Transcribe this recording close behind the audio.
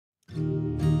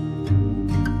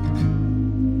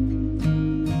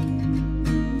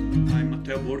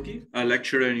Matteo Borghi, a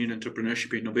lecturer in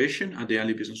entrepreneurship and innovation at the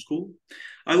Henley Business School.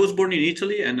 I was born in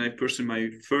Italy and I pursued my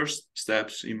first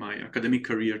steps in my academic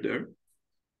career there.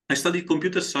 I studied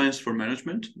computer science for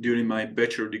management during my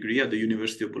bachelor degree at the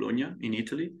University of Bologna in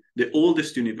Italy, the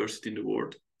oldest university in the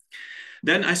world.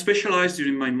 Then I specialized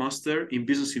during my master in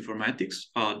business informatics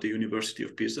at the University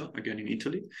of Pisa, again in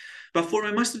Italy. But for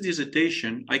my master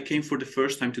dissertation, I came for the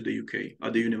first time to the UK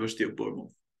at the University of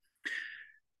Bournemouth.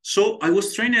 So I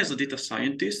was trained as a data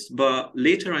scientist, but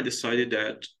later I decided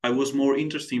that I was more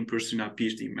interested in pursuing a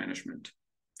PhD in management.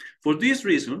 For this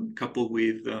reason, coupled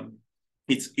with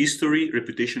its history,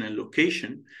 reputation, and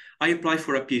location, I applied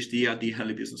for a PhD at the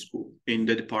Henley Business School in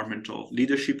the Department of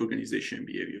Leadership, Organization, and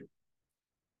Behavior,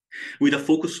 with a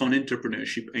focus on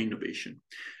entrepreneurship and innovation.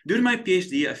 During my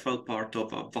PhD, I felt part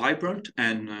of a vibrant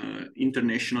and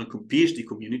international PhD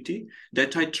community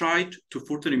that I tried to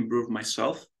further improve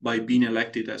myself by being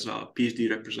elected as a PhD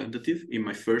representative in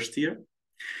my first year.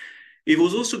 It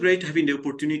was also great having the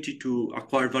opportunity to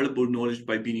acquire valuable knowledge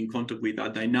by being in contact with a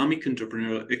dynamic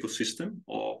entrepreneurial ecosystem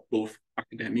of both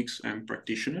academics and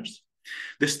practitioners.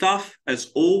 The staff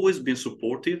has always been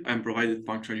supportive and provided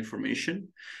punctual information,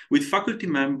 with faculty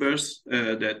members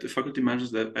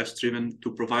that have striven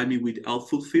to provide me with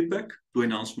helpful feedback to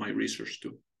enhance my research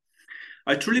too.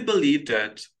 I truly believe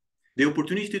that the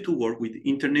opportunity to work with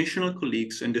international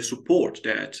colleagues and the support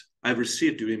that I've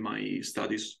received during my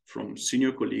studies from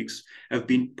senior colleagues have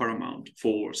been paramount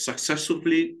for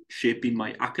successfully shaping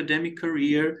my academic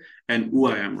career and who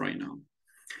I am right now.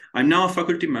 I'm now a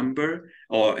faculty member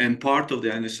and part of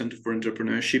the Henley Center for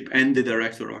Entrepreneurship and the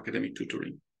director of academic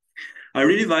tutoring. I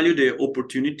really value the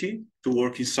opportunity to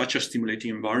work in such a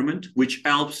stimulating environment, which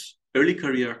helps early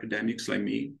career academics like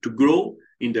me to grow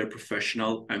in their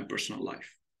professional and personal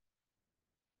life.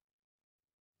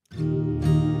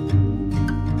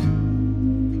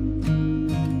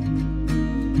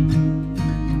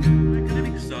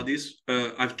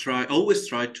 I've always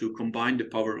tried to combine the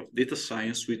power of data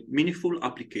science with meaningful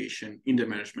application in the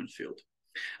management field.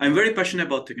 I'm very passionate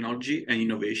about technology and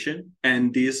innovation,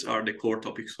 and these are the core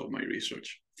topics of my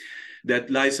research that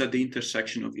lies at the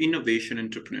intersection of innovation,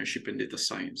 entrepreneurship, and data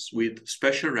science, with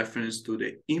special reference to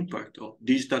the impact of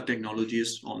digital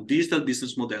technologies on digital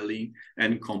business modeling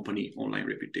and company online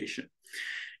reputation.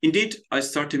 Indeed, I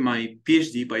started my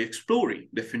PhD by exploring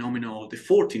the phenomenon of the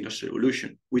fourth industrial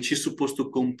revolution, which is supposed to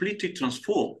completely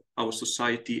transform our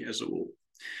society as a whole.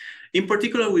 In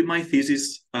particular, with my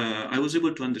thesis, I was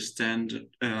able to understand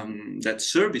that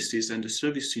services and the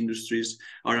service industries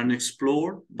are an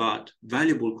unexplored but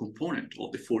valuable component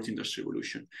of the fourth industrial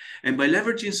revolution. And by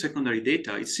leveraging secondary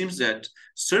data, it seems that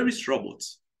service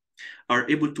robots are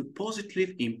able to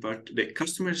positively impact the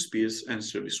customer experience and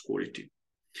service quality.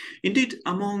 Indeed,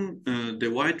 among the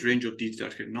wide range of digital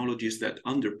technologies that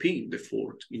underpin the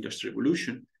fourth industrial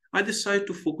revolution, I decided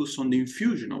to focus on the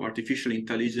infusion of artificial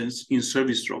intelligence in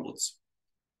service robots.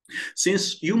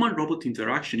 Since human-robot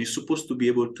interaction is supposed to be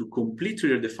able to completely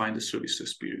redefine the service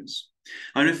experience.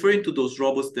 I'm referring to those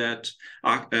robots that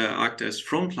act as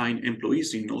frontline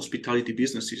employees in hospitality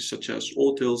businesses such as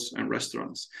hotels and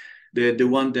restaurants. The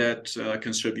one that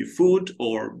can serve you food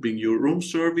or bring you room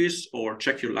service or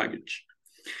check your luggage.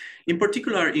 In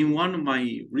particular, in one of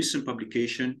my recent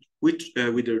publications with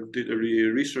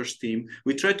the research team,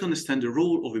 we tried to understand the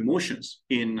role of emotions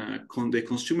in the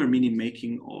consumer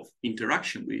meaning-making of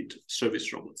interaction with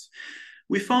service robots.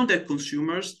 We found that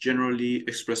consumers generally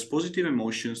express positive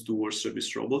emotions towards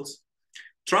service robots.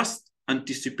 Trust,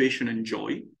 anticipation, and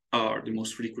joy are the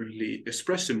most frequently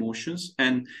expressed emotions,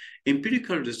 and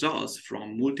empirical results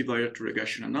from multivariate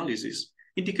regression analysis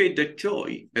indicate that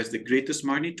joy has the greatest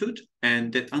magnitude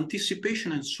and that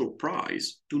anticipation and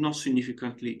surprise do not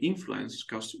significantly influence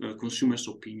consumers'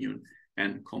 opinion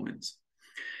and comments.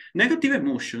 Negative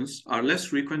emotions are less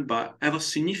frequent but have a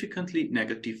significantly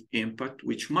negative impact,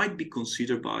 which might be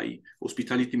considered by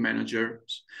hospitality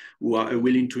managers who are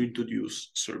willing to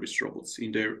introduce service robots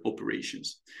in their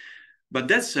operations. But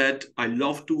that said, I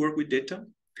love to work with data,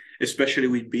 especially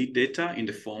with big data in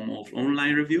the form of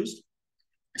online reviews,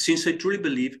 since I truly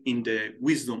believe in the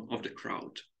wisdom of the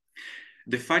crowd.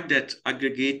 The fact that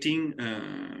aggregating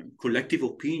collective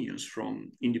opinions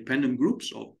from independent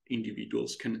groups of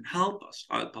individuals can help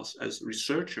us as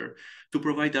researchers to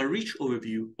provide a rich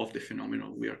overview of the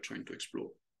phenomenon we are trying to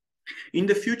explore. In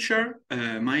the future,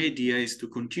 my idea is to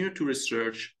continue to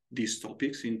research these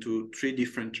topics into three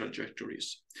different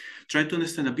trajectories, trying to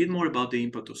understand a bit more about the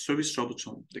impact of service robots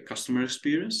on the customer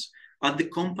experience, at the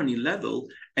company level,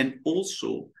 and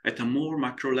also at a more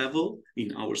macro level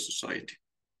in our society.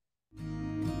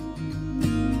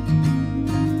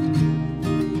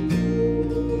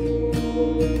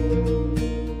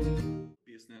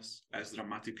 business has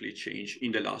dramatically changed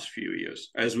in the last few years,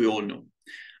 as we all know.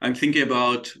 I'm thinking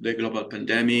about the global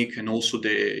pandemic and also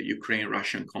the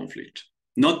Ukraine-Russian conflict,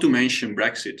 not to mention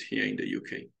Brexit here in the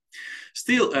UK.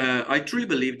 Still, I truly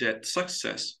believe that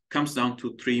success comes down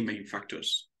to three main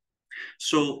factors.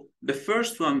 So the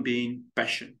first one being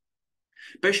passion.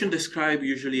 Passion described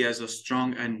usually as a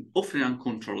strong and often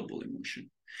uncontrollable emotion.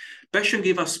 Passion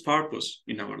gives us purpose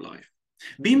in our life.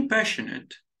 Being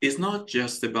passionate is not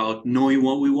just about knowing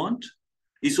what we want,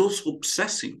 it's also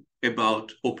obsessing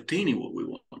about obtaining what we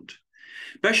want.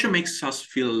 Passion makes us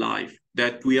feel alive,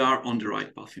 that we are on the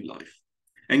right path in life,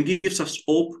 and gives us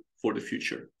hope for the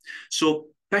future. So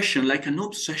passion, like an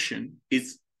obsession,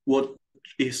 is what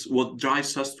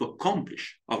drives us to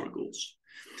accomplish our goals.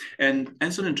 And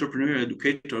as an entrepreneurial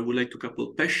educator, I would like to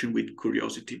couple passion with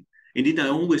curiosity. Indeed,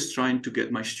 I'm always trying to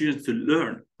get my students to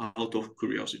learn out of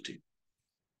curiosity.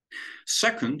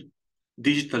 Second,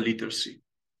 digital literacy.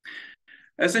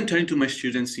 As I'm telling to my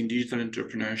students in digital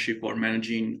entrepreneurship or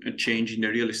managing a change in the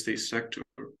real estate sector,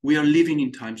 we are living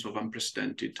in times of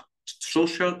unprecedented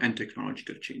social and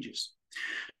technological changes.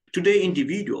 Today,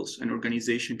 individuals and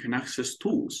organizations can access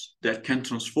tools that can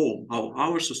transform how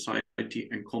our society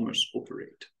and commerce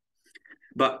operate.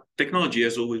 But technology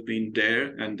has always been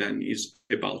there and then is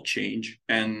about change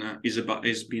and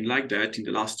has been like that in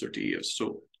the last 30 years.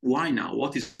 So why now?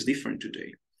 What is different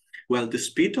today? Well, the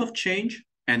speed of change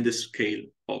and the scale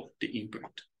of the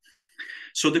impact.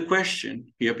 So the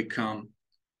question here becomes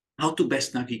how to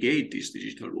best navigate this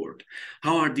digital world.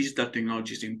 How are digital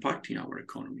technologies impacting our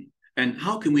economy? And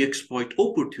how can we exploit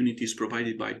opportunities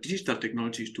provided by digital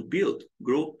technologies to build,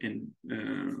 grow in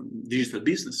digital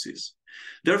businesses?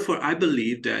 Therefore, I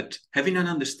believe that having an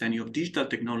understanding of digital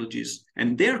technologies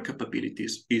and their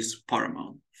capabilities is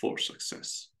paramount for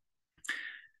success.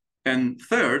 And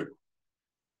third,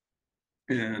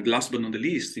 last but not the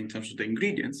least, in terms of the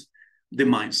ingredients, the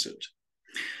mindset.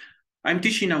 I'm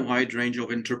teaching a wide range of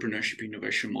entrepreneurship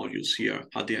innovation modules here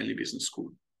at the Henley Business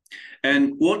School.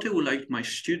 And what I would like my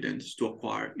students to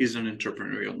acquire is an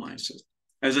entrepreneurial mindset.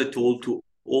 As I told to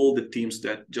all the teams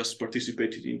that just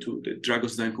participated into the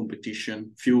Dragon's Den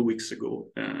competition a few weeks ago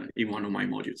in one of my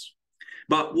modules.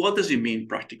 But what does it mean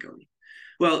practically?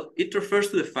 Well, it refers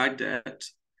to the fact that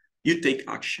you take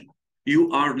action,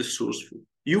 you are resourceful,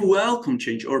 you welcome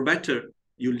change, or better,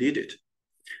 you lead it.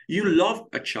 You love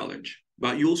a challenge,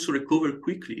 but you also recover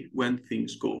quickly when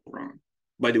things go wrong.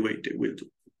 By the way, they will do.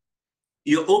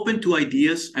 You're open to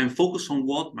ideas and focus on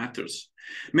what matters.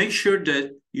 Make sure that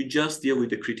you just deal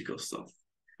with the critical stuff.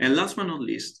 And last but not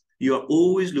least, you are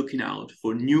always looking out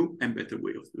for new and better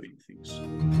way of doing things.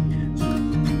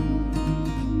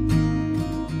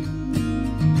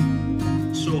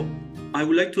 So I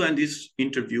would like to end this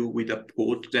interview with a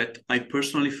quote that I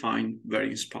personally find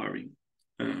very inspiring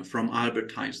from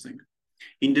Albert Einstein.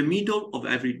 In the middle of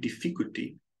every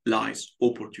difficulty lies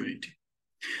opportunity.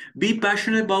 Be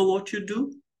passionate about what you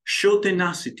do, show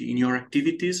tenacity in your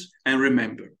activities, and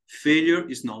remember, failure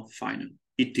is not final,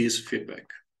 it is feedback.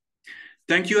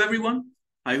 Thank you, everyone.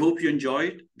 I hope you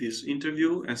enjoyed this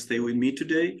interview and stay with me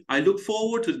today. I look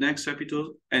forward to the next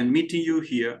episode and meeting you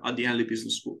here at the Henley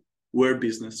Business School, where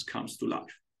business comes to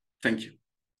life. Thank you.